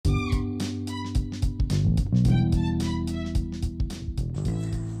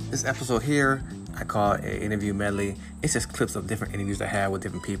This episode here, I call it an interview medley. It's just clips of different interviews I had with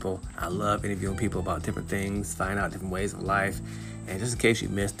different people. I love interviewing people about different things, find out different ways of life. And just in case you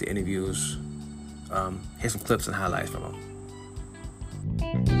missed the interviews, here's some clips and highlights from them.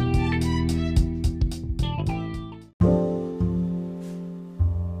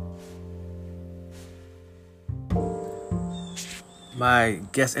 My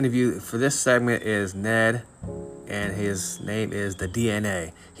guest interview for this segment is Ned, and his name is The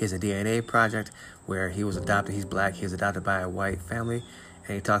DNA. He has a DNA project where he was adopted. He's black. He was adopted by a white family,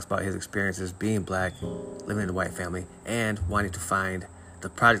 and he talks about his experiences being black, living in a white family, and wanting to find the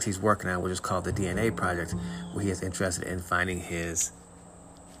project he's working on, which is called The DNA Project, where he is interested in finding his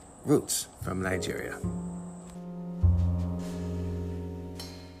roots from Nigeria.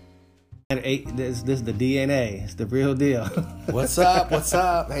 This is the DNA. It's the real deal. What's up? What's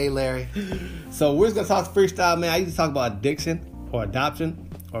up? Hey, Larry. So we're just going to talk freestyle, man. I used to talk about addiction or adoption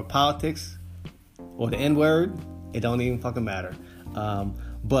or politics or the N-word. It don't even fucking matter.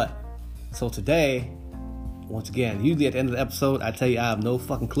 So today, once again, usually at the end of the episode, I tell you I have no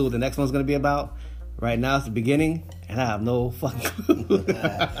fucking clue what the next one's going to be about. Right now it's the beginning, and I have no fucking clue what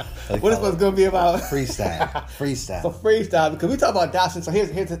this one's going to be about. Freestyle. So freestyle, because we talk about adoption. So here's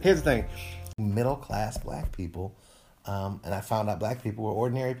the thing. Middle-class black people, and I found out black people were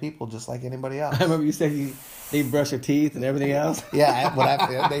ordinary people just like anybody else. I remember you said they brush their teeth and everything else. Yeah,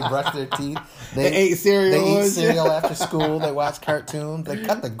 they brush their teeth. They ate cereal. They eat cereal after school. They watch cartoons. They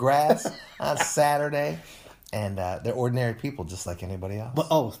cut the grass on Saturday. And they're ordinary people just like anybody else.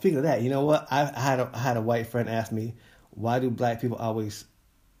 But speaking of that, you know what? I had a white friend ask me, why do black people always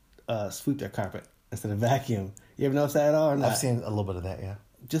sweep their carpet instead of vacuum? You ever notice that at all or not? I've seen a little bit of that, yeah.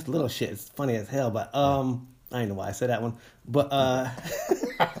 Just little shit. It's funny as hell, but I don't know why I said that one. But I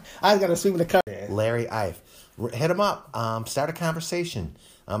was gonna sweep the carpet. Larry Ife. Hit him up. Start a conversation.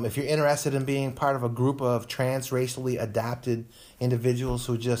 If you're interested in being part of a group of transracially adopted individuals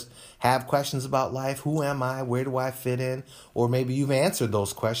who just have questions about life, who am I, where do I fit in, or maybe you've answered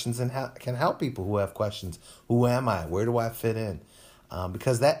those questions and can help people who have questions. Who am I, where do I fit in?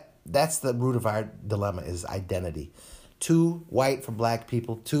 Because that's the root of our dilemma is identity. Too white for black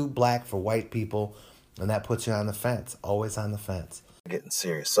people, too black for white people, and that puts you on the fence, always on the fence. Getting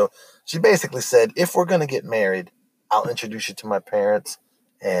serious. So she basically said, if we're going to get married, I'll introduce you to my parents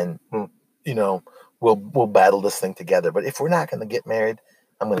and, we'll battle this thing together. But if we're not going to get married,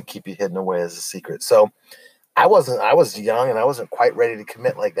 I'm going to keep you hidden away as a secret. So I was young and I wasn't quite ready to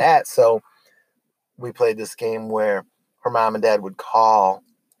commit like that. So we played this game where her mom and dad would call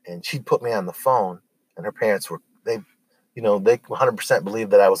and she'd put me on the phone, and her parents they 100%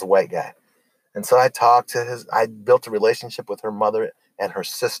 believed that I was a white guy. And so I built a relationship with her mother and her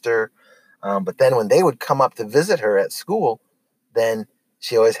sister. But then when they would come up to visit her at school, then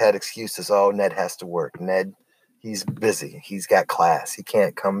she always had excuses. Oh, Ned has to work. Ned, he's busy. He's got class. He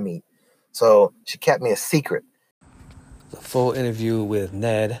can't come meet. So she kept me a secret. The full interview with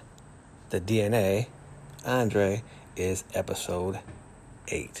Ned, the DNA, Andre, is episode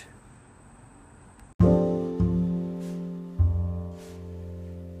 8.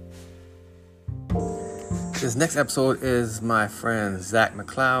 This next episode is my friend Zach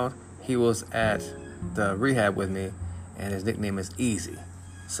McLeod. He was at the rehab with me, and his nickname is Easy.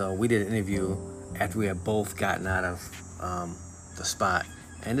 So we did an interview after we had both gotten out of the spot.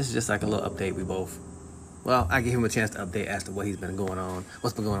 And this is just like a little update. I gave him a chance to update as to what's been going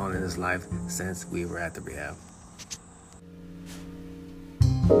on in his life since we were at the rehab.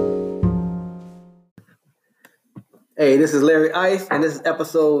 Hey, this is Larry Ice, and this is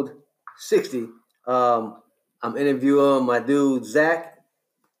episode 60. I'm interviewing my dude, Zach,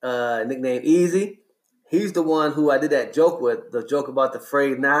 nicknamed Easy. He's the one who I did that joke with, the joke about the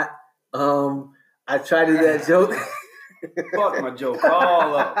frayed knot. I tried to do that joke. Fuck my joke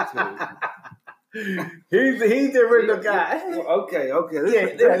all up, too. He's the original guy. Okay.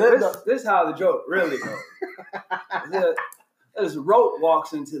 This is how the joke really goes. This rope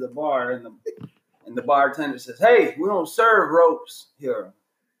walks into the bar, and the bartender says, "Hey, we don't serve ropes here.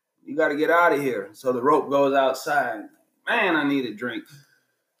 You got to get out of here." So the rope goes outside. Man, I need a drink.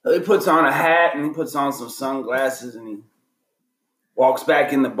 So he puts on a hat and he puts on some sunglasses and he walks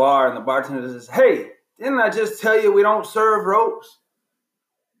back in the bar, and the bartender says, "Hey, didn't I just tell you we don't serve ropes?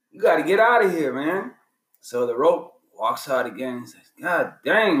 You got to get out of here, man." So the rope walks out again and says, "God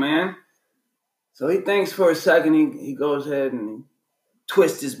dang, man." So he thinks for a second. He goes ahead and he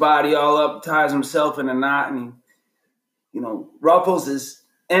twists his body all up, ties himself in a knot, and he, ruffles his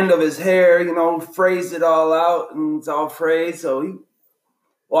end of his hair, frays it all out, and it's all frayed. So he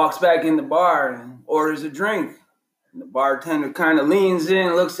walks back in the bar and orders a drink. And the bartender kind of leans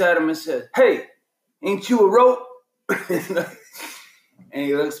in, looks at him and says, "Hey, ain't you a rope?" And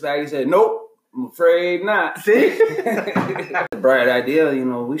he looks back and said, "Nope, I'm afraid not." See? Bright idea,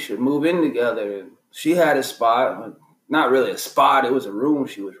 we should move in together. And she had a spot, not really a spot, it was a room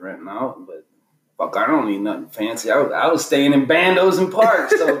she was renting out, but fuck, I don't need nothing fancy. I was staying in bandos and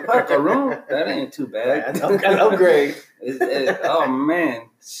parks, so fuck a room, that ain't too bad. That's an upgrade. Oh man,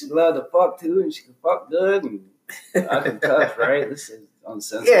 she loved to fuck too, and she could fuck good, and I can cuss, right? This is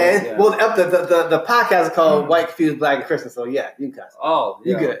uncensored. Yeah. Well, the podcast is called White Confused Black and Christian, so yeah, you can cuss. Oh,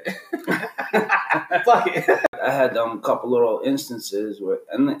 yeah. You good. Fuck it. I had a couple little instances where,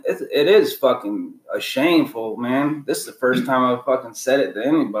 and it is fucking shameful, man. This is the first time I've fucking said it to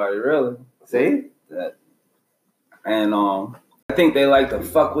anybody, really. See? And I think they like to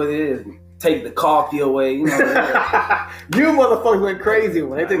fuck with it and take the coffee away. You motherfuckers went crazy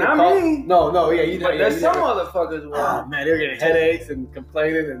when they take the coffee. No, yeah, you know. But there's some motherfuckers where, oh man, they're getting headaches and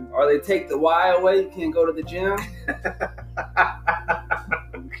complaining, and or they take the Y away. You can't go to the gym.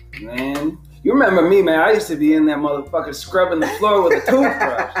 Man, you remember me, man? I used to be in that motherfucker scrubbing the floor with a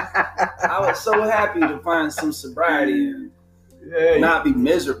toothbrush. I was so happy to find some sobriety and not be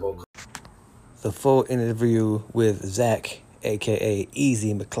miserable. The full interview with Zach, a.k.a.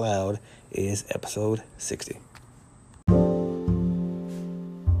 Easy McLeod, is episode 60.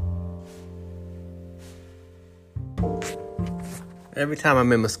 Every time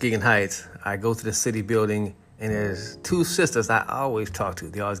I'm in Muskegon Heights, I go to the city building, and there's two sisters I always talk to.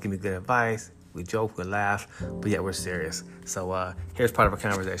 They always give me good advice. We joke, we laugh, but yet we're serious. So here's part of a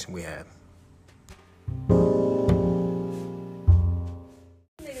conversation we had.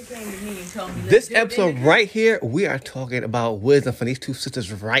 This episode right here, we are talking about wisdom from these two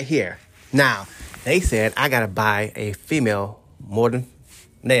sisters right here. Now, they said I gotta buy a female more than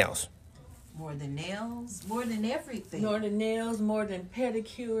nails. More than nails, more than everything. More than nails, more than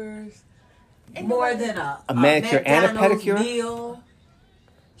pedicures. And more than a manicure and a McDonald's pedicure? meal.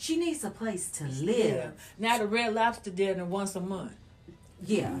 She needs a place to live. Yeah. Now the Red Lobster dinner once a month.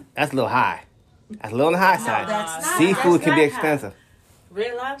 Yeah. That's a little high. That's a little on the high side. that's not- Seafood that's can be not expensive.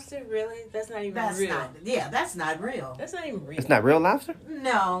 Red Lobster, really? That's not even That's real. that's not real. That's not even real. It's not real lobster?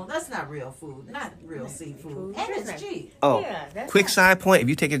 No, that's not real food. Not real seafood. And it's cheap. Oh, Yeah, that's quick not- side point. If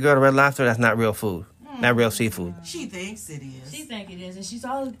you take a girl to Red Lobster, that's not real food. Not real seafood. She thinks it is. She think it is, and she's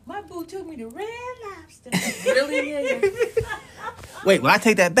always, my boo took me to Red Lobster. Really, nigga? Wait, well, I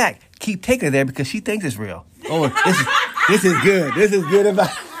take that back. Keep taking it there because she thinks it's real. Oh, this is good. This is good about.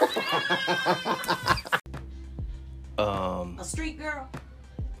 A street girl,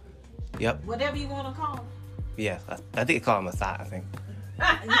 Yep. whatever you want to call them. Yes, I think they call them a thigh. I think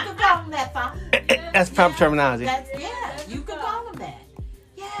You can call them that, fine. that's proper terminology. You can call them that.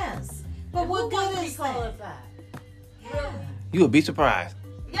 Yes. But what good is that? Qualified. Yeah. You would be surprised.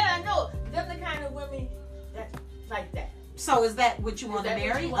 Yeah, I know. Them the kind of women that like that. So is that what you want to that what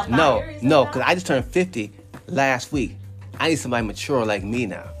marry? you want? No, Serious no, about? because I just turned 50 last week. I need somebody mature like me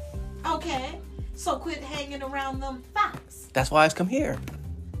now. Okay. So quit hanging around them fox. That's why I come here.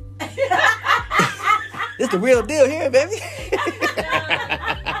 This the real deal here, baby.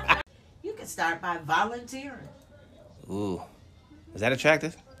 You can start by volunteering. Ooh, is that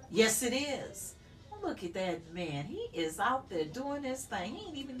attractive? Yes, it is. Look at that man. He is out there doing his thing. He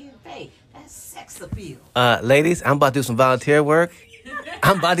ain't even getting paid. That's sex appeal. Ladies, I'm about to do some volunteer work.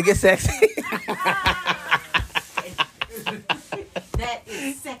 I'm about to get sexy. That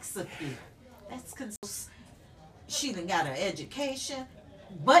is sex appeal. That's she done got her education.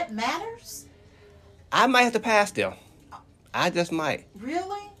 Butt matters? I might have to pass still. I just might.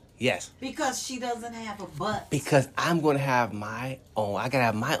 Really? Yes. Because she doesn't have a butt. Because I'm going to have my own. I got to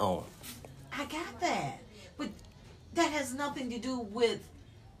have my own. I got that. But that has nothing to do with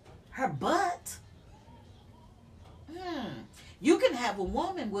her butt. You can have a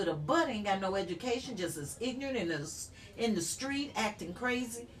woman with a butt, ain't got no education, just as ignorant in the street, acting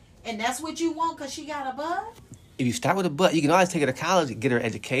crazy. And that's what you want because she got a butt? If you start with a butt, you can always take her to college and get her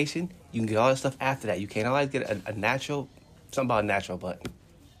education. You can get all this stuff after that. You can't always get a natural, something about a natural butt.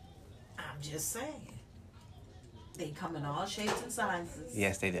 I'm just saying. They come in all shapes and sizes.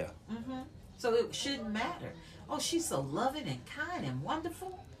 Yes, they do. So it shouldn't matter. Oh, she's so loving and kind and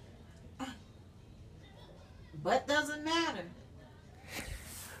wonderful. Butt doesn't matter.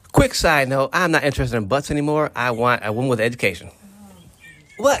 Quick side note, I'm not interested in butts anymore. I want a woman with education.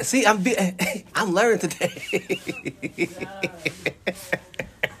 What? See, I'm learning today.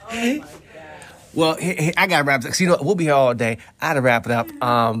 Oh my God. Well, I got to wrap it up. So, you know what? We'll be here all day. I got to wrap it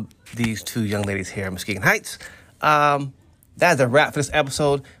up. These two young ladies here in Muskegon Heights. That's a wrap for this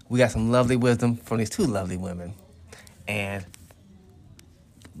episode. We got some lovely wisdom from these two lovely women. and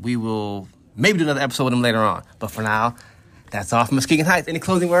we will maybe do another episode with him later on. But for now, that's all from Muskegon Heights. Any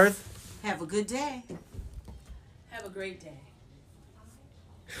closing words? Have a good day. Have a great day.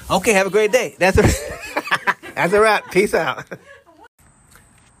 Okay, have a great day. That's a wrap. Peace out.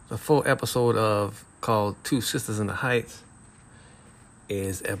 The full episode of called Two Sisters in the Heights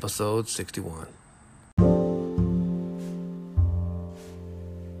is episode 61.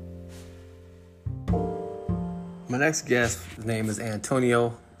 My next guest's name is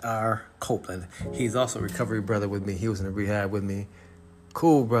Antonio R. Copeland. He's also a recovery brother with me. He was in the rehab with me.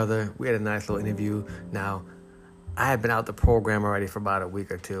 Cool brother. We had a nice little interview. Now, I had been out the program already for about a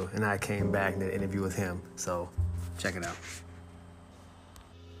week or two, and I came back and did an interview with him. So, check it out.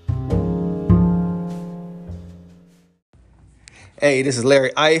 Hey, this is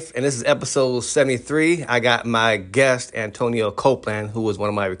Larry Ife, and this is episode 73. I got my guest, Antonio Copeland, who was one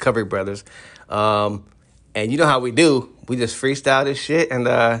of my recovery brothers. And you know how we do. We just freestyle this shit, and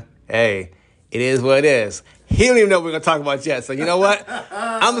hey, it is what it is. He don't even know what we're going to talk about yet, so you know what?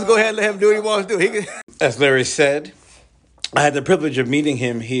 I'm just going to go ahead and let him do what he wants to do. As Larry said, I had the privilege of meeting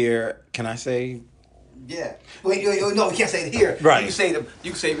him here. Can I say? Yeah. Wait, no, we can't say it here. Right. You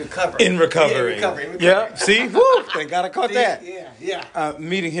can say recovery. In recovery. Yeah, recovery. Yeah. See? Woo! Thank God I caught that. Yeah.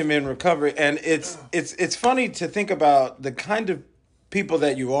 Meeting him in recovery. And it's funny to think about the kind of people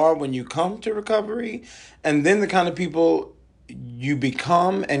that you are when you come to recovery, and then the kind of people you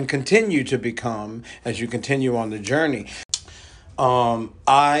become and continue to become as you continue on the journey.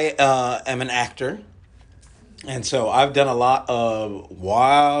 I am an actor. And so I've done a lot of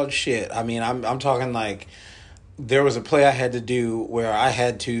wild shit. I mean, I'm talking like there was a play I had to do where I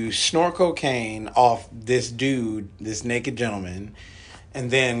had to snort cocaine off this dude, this naked gentleman,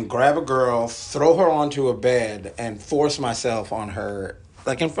 and then grab a girl, throw her onto a bed, and force myself on her,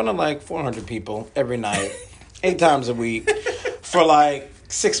 like in front of like 400 people every night, 8 times a week. For like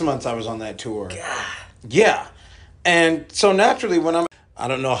 6 months I was on that tour. God. Yeah. And so naturally when I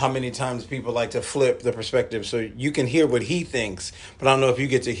don't know how many times people like to flip the perspective so you can hear what he thinks, but I don't know if you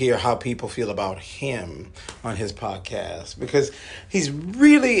get to hear how people feel about him on his podcast, because he's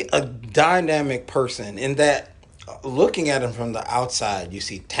really a dynamic person in that looking at him from the outside, you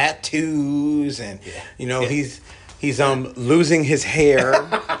see tattoos and, he's losing his hair.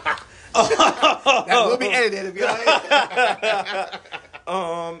 That will be edited, to be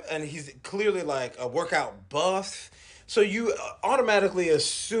honest. And he's clearly like a workout buff. So you automatically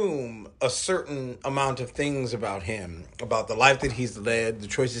assume a certain amount of things about him, about the life that he's led, the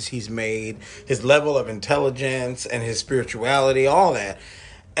choices he's made, his level of intelligence and his spirituality, all that.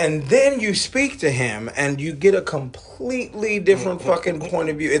 And then you speak to him and you get a completely different fucking point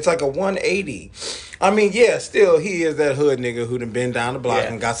of view. It's like a 180. I mean, yeah, still he is that hood nigga who done been down the block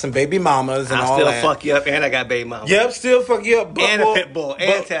and got some baby mamas and all that. I still fuck you up and I got baby mamas. Yep, still fuck you up. And a pit bull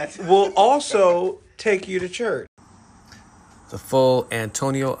and tattoo. We'll also take you to church. The full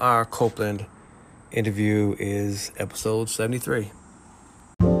Antonio R. Copeland interview is episode 73.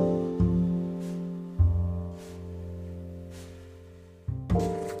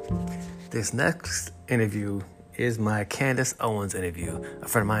 This next interview is my Candace Owens interview. A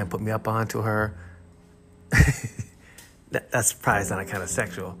friend of mine put me up onto her. That's probably not kind of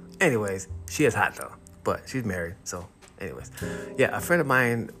sexual. Anyways, she is hot though, but she's married. So anyways, yeah, a friend of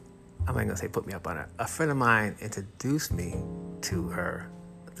mine, I'm not going to say put me up on her. A friend of mine introduced me to her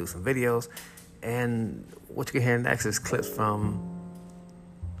through some videos. And what you can hear next is clips from,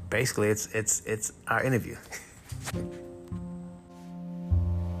 basically, it's our interview.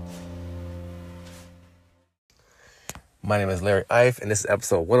 My name is Larry Ife, and this is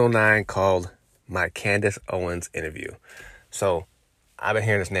episode 109 called My Candace Owens Interview. So I've been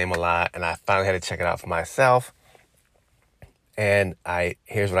hearing this name a lot, and I finally had to check it out for myself. And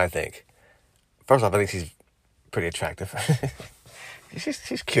here's what I think. First off, I think she's pretty attractive.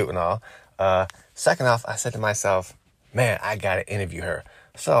 she's cute and all. Second off, I said to myself, man, I gotta interview her.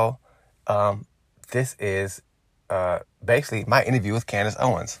 So this is basically my interview with Candace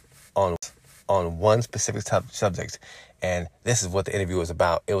Owens on one specific subject. And this is what the interview was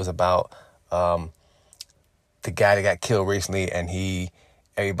about. It was about the guy that got killed recently, and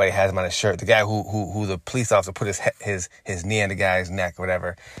everybody has him on a shirt. The guy who the police officer put his knee on the guy's neck or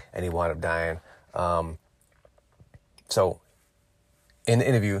whatever, and he wound up dying. So in the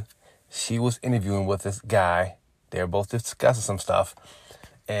interview, she was interviewing with this guy. They were both discussing some stuff,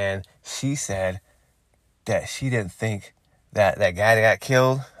 and she said that she didn't think that guy that got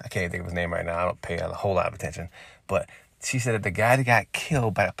killed, I can't think of his name right now, I don't pay a whole lot of attention, but she said that the guy that got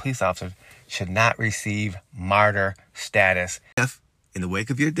killed by a police officer should not receive martyr status. If in the wake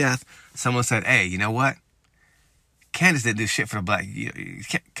of your death, someone said, hey, you know what? Candace didn't do shit for the black.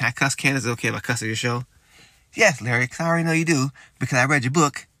 Can I cuss Candace? Is it okay if I cuss on your show? Yes, Larry, because I already know you do, because I read your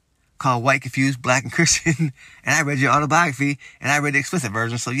book called White, Confused, Black, and Christian, and I read your autobiography, and I read the explicit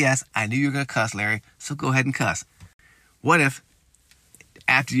version, so yes, I knew you were going to cuss, Larry, so go ahead and cuss. What if,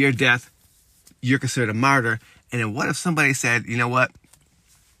 after your death, you're considered a martyr, and then what if somebody said, you know what,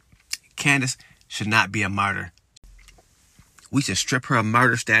 Candace should not be a martyr. We should strip her of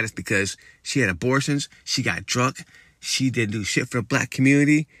martyr status because she had abortions, she got drunk, she didn't do shit for the black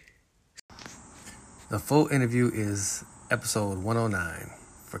community. The full interview is episode 109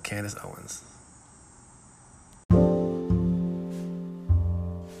 for Candace Owens.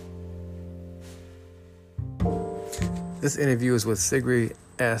 This interview is with Sigrid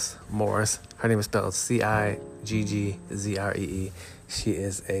S. Morris. Her name is spelled Ciggzree. She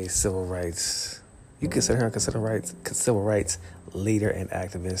is a civil rights, you consider her a civil rights leader and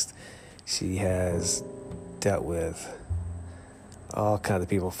activist. She has dealt with all kinds of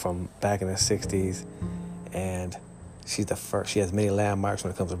people from back in the 60s, and she's the first. She has many landmarks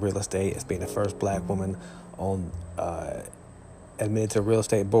when it comes to real estate, as being the first black woman on admitted to a real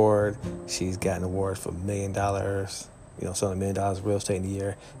estate board. She's gotten awards for $1 million, selling $1 million of real estate in a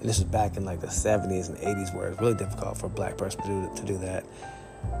year. And this was back in like the 70s and 80s, where it's really difficult for a black person to do that.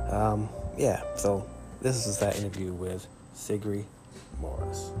 So this is that interview with Sigrid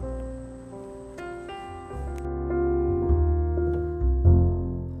Morris.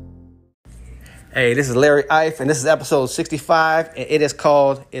 Hey, this is Larry Ife, and this is episode 65, and it is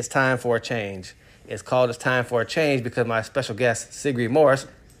called It's Time for a Change. It's called It's Time for a Change because my special guest, Sigrid Morris,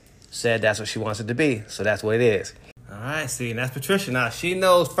 said that's what she wants it to be, so that's what it is. All right, see, and that's Patricia. Now, she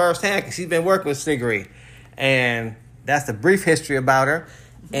knows firsthand because she's been working with Sigrid, and that's the brief history about her.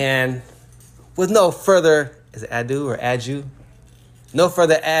 And with no further, is it ado or adju? No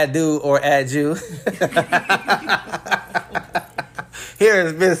further ado or adju. Here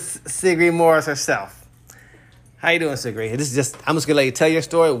is Miss Sigrid Morris herself. How you doing, Sigrid? I'm just gonna let you tell your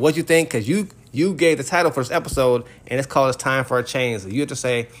story, what you think, because you gave the title for this episode, and it's called It's Time for a Change. So you have to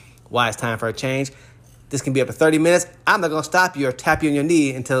say why it's time for a change. This can be up to 30 minutes. I'm not gonna stop you or tap you on your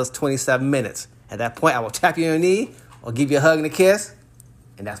knee until it's 27 minutes. At that point, I will tap you on your knee or give you a hug and a kiss,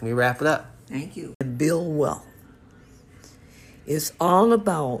 and that's when we wrap it up. Thank you. Build wealth. It's all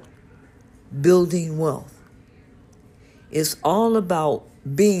about building wealth. It's all about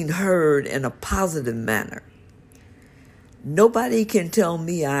being heard in a positive manner. Nobody can tell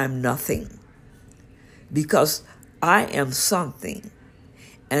me I'm nothing, because I am something,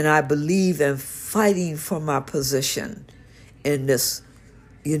 and I believe in fighting for my position in this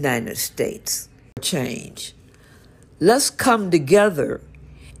United States. Change. Let's come together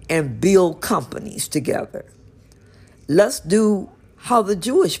and build companies together. Let's do how the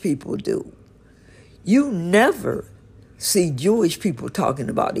Jewish people do. You never see Jewish people talking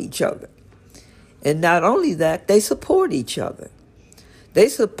about each other. And not only that, they support each other.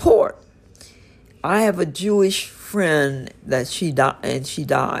 I have a Jewish friend that she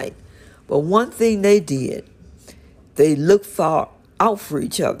died. But one thing they did, they looked out for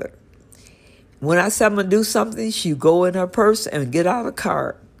each other. When I said I'm going to do something, she'd go in her purse and get out a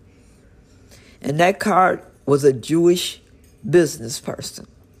card. And that card was a Jewish business person.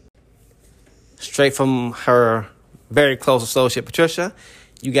 Straight from her very close associate, Patricia,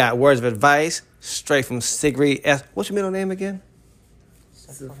 you got words of advice straight from Sigrid S. What's your middle name again?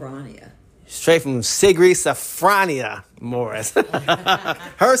 Safrania. Straight from Sigrid Safrania Morris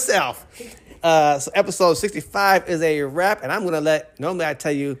herself. So episode 65 is a wrap, and I'm going to normally I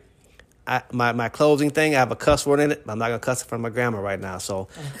tell you my closing thing, I have a cuss word in it, but I'm not going to cuss it from my grandma right now. So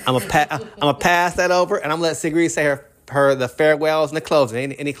I'm going to pass that over, and I'm going to let Sigrid say her the farewells and the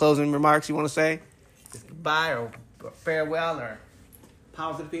closing. Any closing remarks you want to say? Just goodbye or farewell or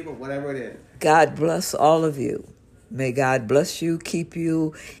positive people, whatever it is. God bless all of you. May God bless you, keep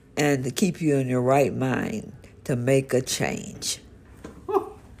you, and to keep you in your right mind to make a change.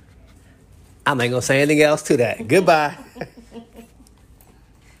 I'm not going to say anything else to that. Goodbye.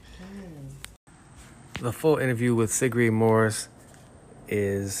 The full interview with Sigrid Morris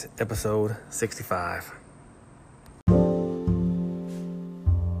is episode 65.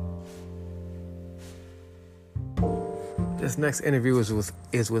 This next interview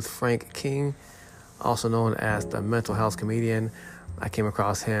is with Frank King, also known as the mental health comedian. I came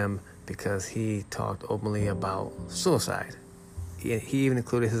across him because he talked openly about suicide. He even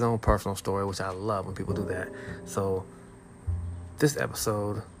included his own personal story, which I love when people do that. So this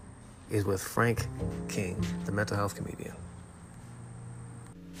episode is with Frank King, the mental health comedian.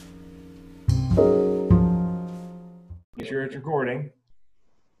 Make sure it's recording.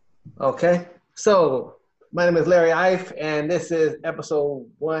 Okay. So My name is Larry Ife, and this is episode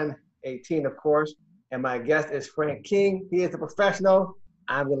 118, of course. And my guest is Frank King. He is a professional.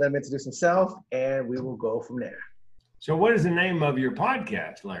 I'm going to let him introduce himself, and we will go from there. So what is the name of your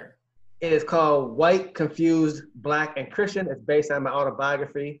podcast, Larry? It is called White, Confused, Black, and Christian. It's based on my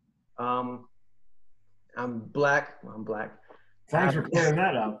autobiography. I'm black. I'm black. Thanks for clearing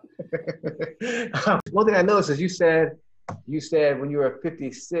that up. One thing I noticed is you said when you were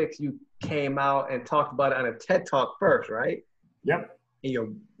 56, you came out and talked about it on a TED Talk first, right? Yep.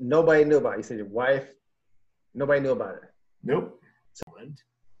 And nobody knew about it. You said your wife, nobody knew about it. Nope.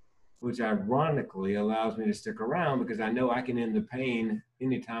 Which ironically allows me to stick around because I know I can end the pain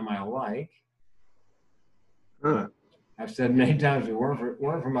anytime I like. I've said many times, if it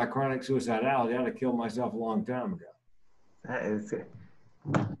weren't for my chronic suicidality, I'd have killed myself a long time ago. That is it.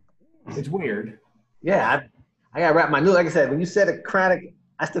 It's weird. Yeah, I got to wrap my new. Like I said, when you said a chronic,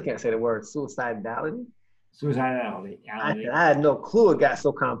 I still can't say the word suicidality. Suicidality. I had no clue it got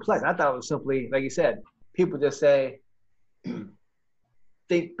so complex. I thought it was simply, like you said, people just say,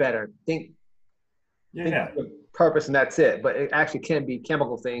 think better, think purpose, and that's it. But it actually can be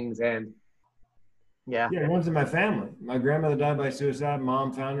chemical things, and yeah, it runs in my family. My grandmother died by suicide.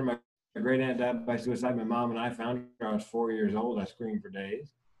 Mom found her. My great aunt died by suicide. My mom and I found her. I was 4 years old. I screamed for days.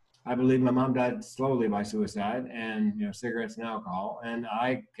 I believe my mom died slowly by suicide and cigarettes and alcohol. And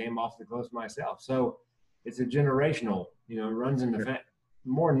I came off the cliffs myself. So it's a generational. It runs in the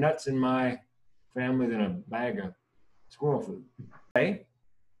more nuts in my family than a bag of squirrel food. Okay.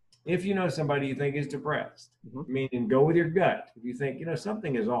 If you know somebody you think is depressed, meaning go with your gut. If you think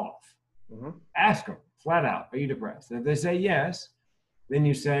something is off, ask them flat out, are you depressed? And if they say yes, then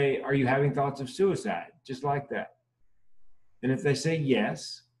you say, are you having thoughts of suicide? Just like that. And if they say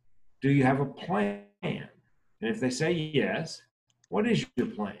yes, do you have a plan? And if they say yes, what is your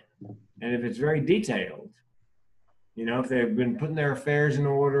plan? And if it's very detailed, if they've been putting their affairs in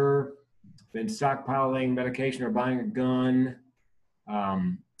order, been stockpiling medication or buying a gun,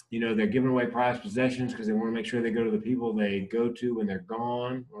 they're giving away prized possessions because they want to make sure they go to the people they go to when they're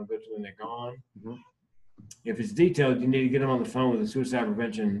gone, If it's detailed, you need to get them on the phone with the suicide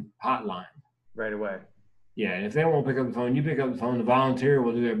prevention hotline. Right away. Yeah, and if they won't pick up the phone, you pick up the phone. The volunteer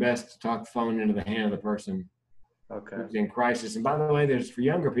will do their best to talk the phone into the hand of the person who's in crisis. And by the way, for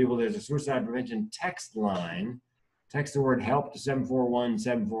younger people, there's a suicide prevention text line. Text the word HELP to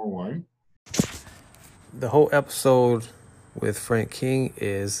 741-741. The whole episode with Frank King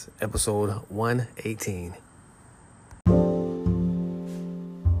is episode 118.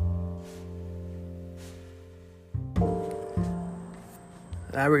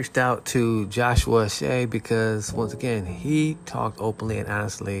 I reached out to Joshua Shea because, once again, he talked openly and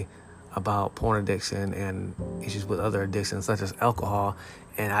honestly about porn addiction and issues with other addictions such as alcohol.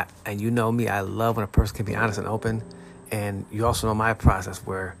 And you know me, I love when a person can be honest and open. And you also know my process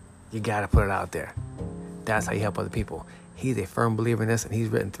where you got to put it out there. That's how you help other people. He's a firm believer in this, and he's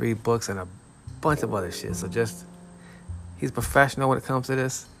written 3 books and a bunch of other shit. So he's professional when it comes to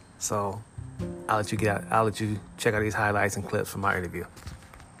this. So I'll let you check out these highlights and clips from our interview.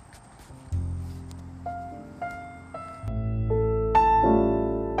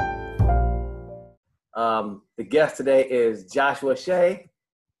 The guest today is Joshua Shea.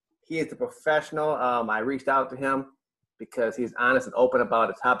 He is a professional. I reached out to him because he's honest and open about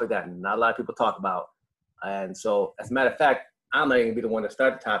a topic that not a lot of people talk about. And so, as a matter of fact, I'm not going to be the one to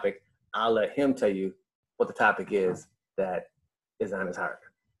start the topic. I'll let him tell you what the topic is that is on his heart.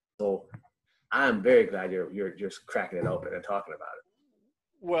 So I'm very glad you're just cracking it open and talking about it.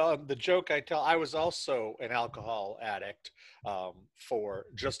 Well, the joke I tell, I was also an alcohol addict for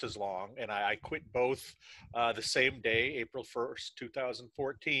just as long, and I quit both the same day, April 1st,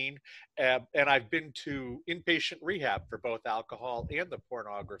 2014, and I've been to inpatient rehab for both alcohol and the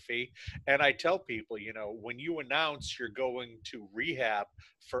pornography, and I tell people, when you announce you're going to rehab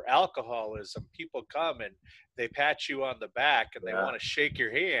for alcoholism, people come and they pat you on the back and they want to shake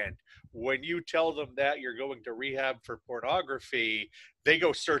your hand. When you tell them that you're going to rehab for pornography, they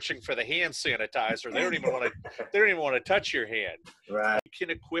go searching for the hand sanitizer. They don't even want to touch your hand. Right. We can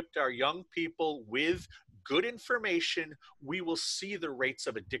equip our young people with good information. We will see the rates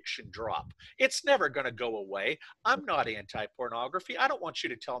of addiction drop. It's never going to go away. I'm not anti-pornography. I don't want you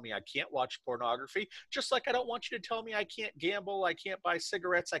to tell me I can't watch pornography, just like I don't want you to tell me I can't gamble, I can't buy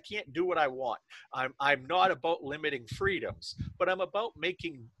cigarettes, I can't do what I want. I'm not about limiting freedoms, but I'm about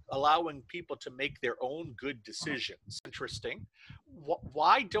allowing people to make their own good decisions. Interesting.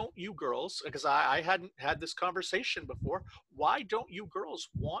 Why don't you girls, because I hadn't had this conversation before, why don't you girls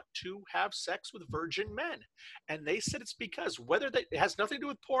want to have sex with virgin men? And they said it's because it has nothing to do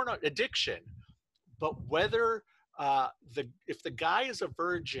with porn addiction, but whether if the guy is a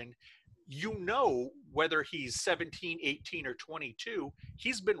virgin, you know, whether he's 17, 18, or 22,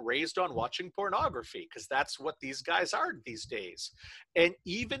 he's been raised on watching pornography, because that's what these guys are these days. And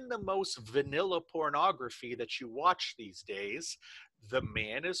even the most vanilla pornography that you watch these days, the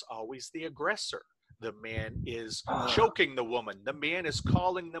man is always the aggressor. The man is choking the woman. The man is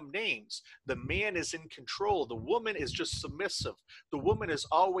calling them names. The man is in control. The woman is just submissive. The woman is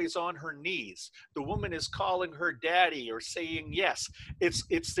always on her knees. The woman is calling her daddy or saying yes.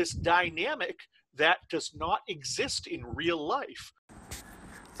 It's this dynamic that does not exist in real life.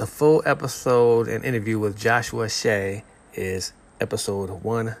 The full episode and interview with Joshua Shea is episode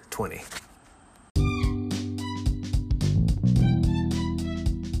 120.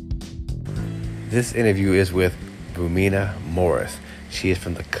 This interview is with Rumina Morris. She is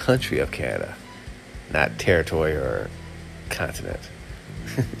from the country of Canada, not territory or continent.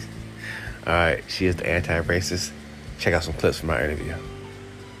 All right, she is the anti-racist. Check out some clips from our interview.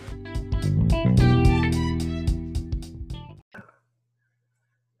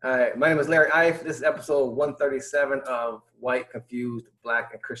 All right, my name is Larry Ife. This is episode 137 of White, Confused,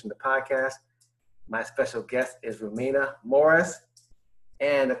 Black, and Christian, the podcast. My special guest is Rumina Morris,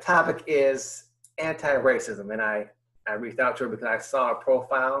 and the topic is anti-racism. And I reached out to her because I saw her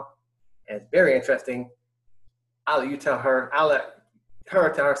profile, and it's very interesting. I'll let her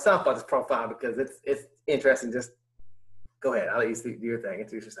tell herself about this profile because it's interesting. Just go ahead. I'll let you do your thing.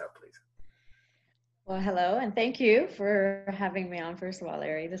 Introduce yourself, please. Well, hello, and thank you for having me on. First of all,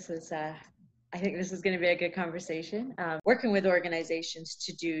 Larry, I think this is going to be a good conversation. Working with organizations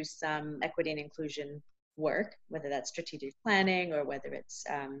to do some equity and inclusion work, whether that's strategic planning or whether it's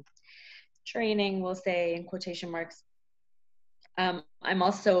training, we'll say in quotation marks. I'm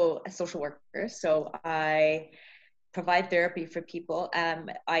also a social worker, so I provide therapy for people.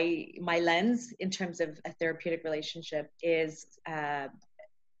 My lens in terms of a therapeutic relationship is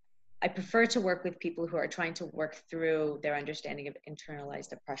I prefer to work with people who are trying to work through their understanding of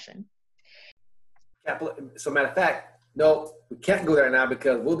internalized oppression. So matter of fact, no, we can't go there now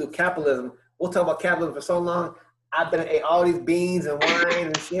because we'll do capitalism. We'll talk about capitalism for so long. I've been ate all these beans and wine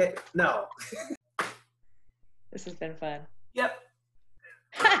and shit. No. This has been fun. Yep.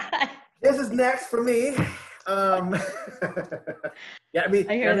 This is next for me. I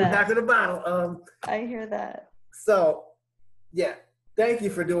hear that. Back to the bottle. I hear that. So, yeah. Thank you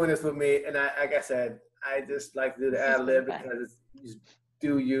for doing this with me. And like I said, I just like to do the ad lib because it's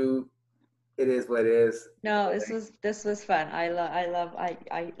do you. It is what it is. No, this was fun. I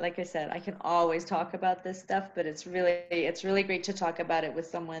like I said, I can always talk about this stuff, but it's really great to talk about it with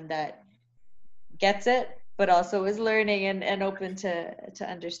someone that gets it, but also is learning and open to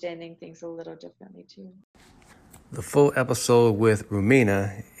understanding things a little differently too. The full episode with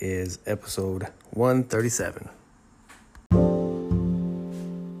Rumina is episode 137.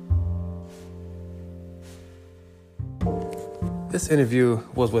 This interview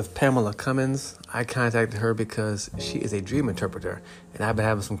was with Pamela Cummins. I contacted her because she is a dream interpreter, and I've been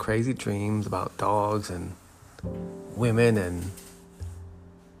having some crazy dreams about dogs and women and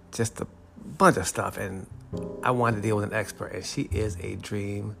just a bunch of stuff, and I wanted to deal with an expert, and she is a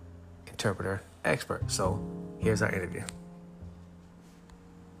dream interpreter expert. So here's our interview.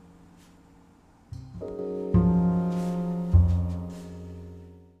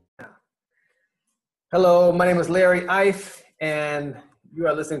 Hello, my name is Larry Ife, and you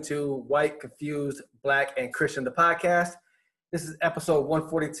are listening to White, Confused, Black, and Christian, the podcast. This is episode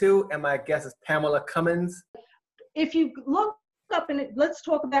 142, and my guest is Pamela Cummins. If you look up let's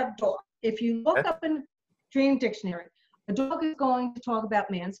talk about dog. If you look up in Dream Dictionary, a dog is going to talk about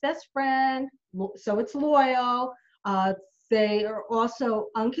man's best friend, so it's loyal. They are also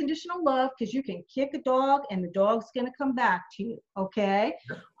unconditional love because you can kick a dog and the dog's going to come back to you. Okay.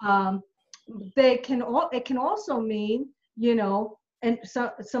 It can also mean, and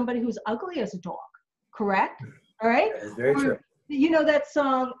somebody who's ugly as a dog, correct? All right. That's very true. You know that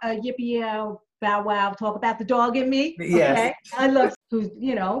song, Yippee Yow, Bow Wow, talk about the dog in me? Yes. Okay? I love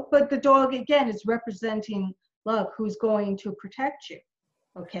but the dog again is representing love, who's going to protect you.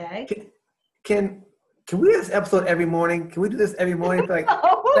 Okay. Can we do this episode every morning? Can we do this every morning for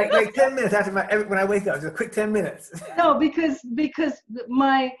like 10 minutes after when I wake up? Just a quick 10 minutes. No, because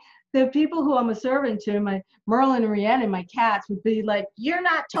the people who I'm a servant to, my Merlin and Rhiannon, my cats, would be like, "You're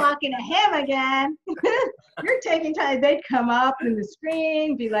not talking to him again. You're taking time." They'd come up in the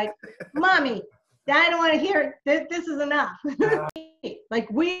screen, be like, "Mommy, I don't want to hear it. This is enough." Like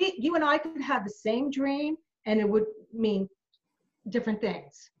you and I could have the same dream, and it would mean different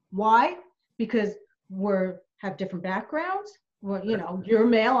things. Why? Because we have different backgrounds, well, you know, you're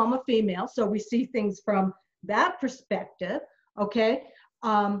male, I'm a female, so we see things from that perspective. Okay.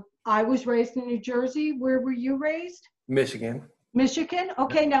 I was raised in New Jersey. Where were you raised? Michigan. Michigan.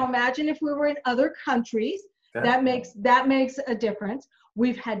 Okay. Now imagine if we were in other countries. That makes a difference.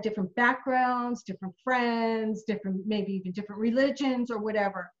 We've had different backgrounds, different friends, different, maybe even different religions or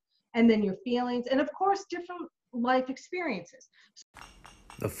whatever. And then your feelings, and of course, different life experiences.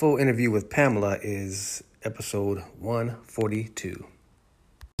 The full interview with Pamela is episode 142.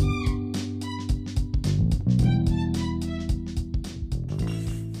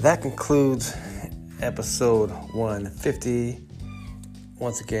 That concludes episode 150.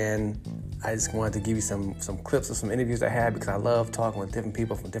 Once again, I just wanted to give you some clips of some interviews I had because I love talking with different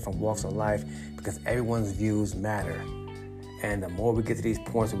people from different walks of life because everyone's views matter. And the more we get to these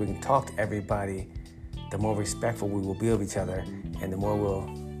points where we can talk to everybody, the more respectful we will be of each other and the more we'll,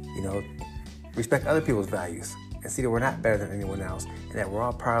 you know, respect other people's values and see that we're not better than anyone else and that we're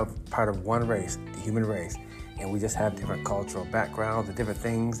all part of one race, the human race. And we just have different cultural backgrounds and different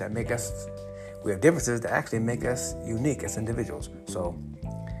things that make us, we have differences that actually make us unique as individuals. So,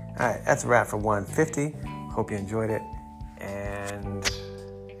 all right, that's a wrap for 150. Hope you enjoyed it. And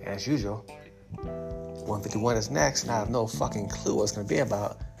as usual, 151 is next, and I have no fucking clue what it's going to be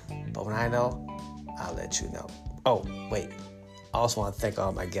about. But when I know, I'll let you know. Oh, wait. I also want to thank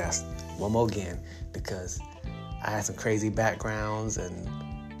all my guests one more again because I had some crazy backgrounds and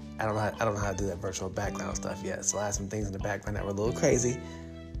I don't know how to do that virtual background stuff yet. So I had some things in the background that were a little crazy,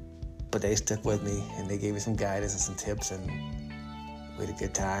 but they stuck with me and they gave me some guidance and some tips and we had a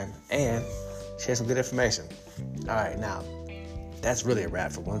good time and shared some good information. All right, now that's really a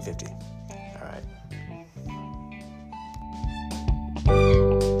wrap for 150.